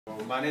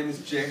My name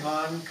is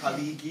Jahan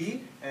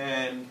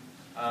and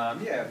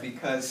yeah,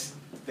 because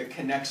the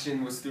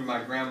connection was through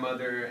my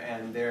grandmother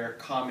and their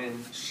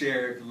common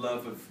shared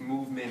love of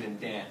movement and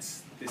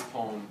dance, this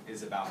poem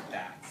is about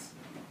that.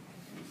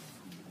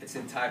 It's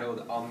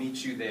entitled, I'll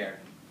Meet You There.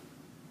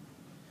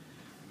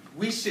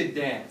 We should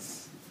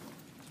dance,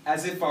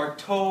 as if our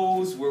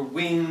toes were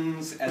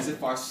wings, as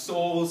if our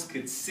souls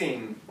could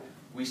sing,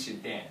 we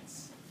should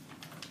dance.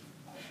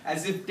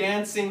 As if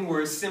dancing were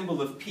a symbol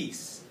of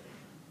peace,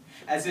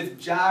 as if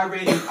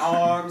gyrating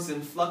arms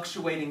and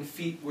fluctuating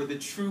feet were the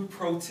true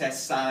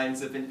protest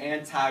signs of an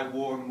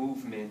anti-war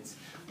movement,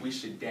 we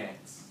should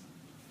dance.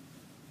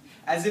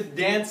 As if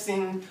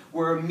dancing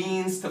were a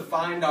means to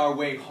find our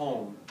way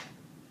home,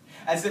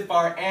 as if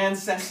our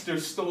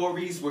ancestors'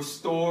 stories were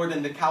stored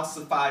in the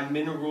calcified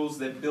minerals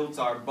that built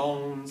our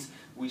bones,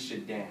 we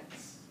should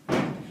dance.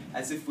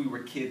 As if we were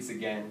kids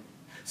again,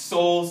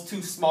 souls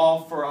too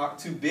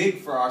big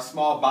for our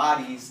small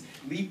bodies,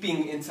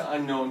 leaping into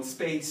unknown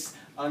space,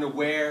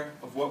 unaware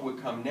of what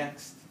would come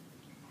next.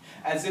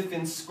 As if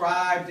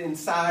inscribed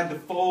inside the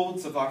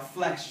folds of our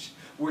flesh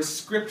were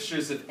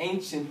scriptures of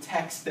ancient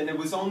text, and it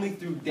was only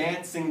through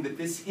dancing that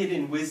this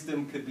hidden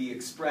wisdom could be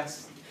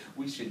expressed.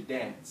 We should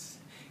dance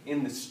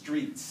in the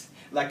streets,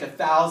 like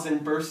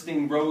 1,000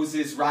 bursting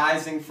roses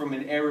rising from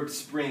an Arab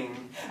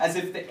spring. As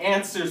if the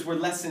answers were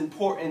less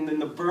important than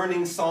the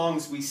burning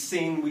songs we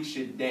sing, we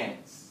should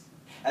dance.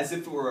 As if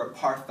it were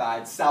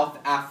apartheid, South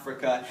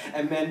Africa,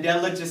 and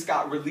Mandela just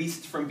got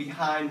released from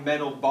behind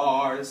metal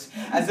bars.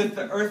 As if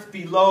the earth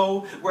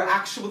below were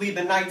actually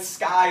the night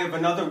sky of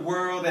another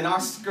world, and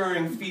our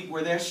scurrying feet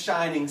were their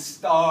shining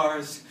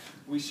stars.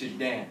 We should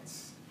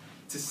dance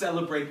to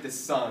celebrate the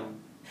sun.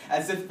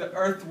 As if the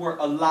earth were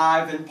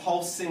alive and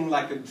pulsing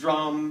like a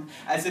drum,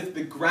 as if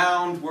the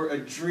ground were a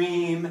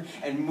dream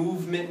and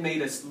movement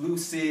made us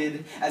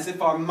lucid, as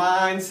if our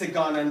minds had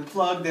gone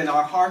unplugged and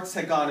our hearts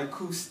had gone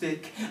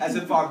acoustic, as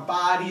if our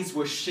bodies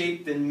were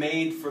shaped and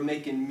made for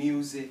making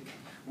music,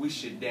 we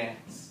should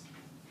dance.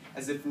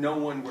 As if no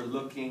one were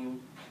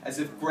looking, as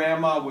if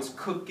grandma was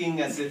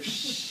cooking, as if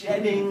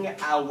shedding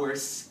our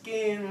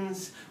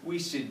skins, we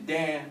should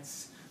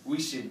dance,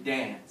 we should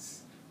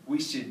dance, we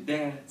should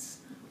dance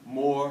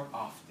more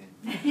often.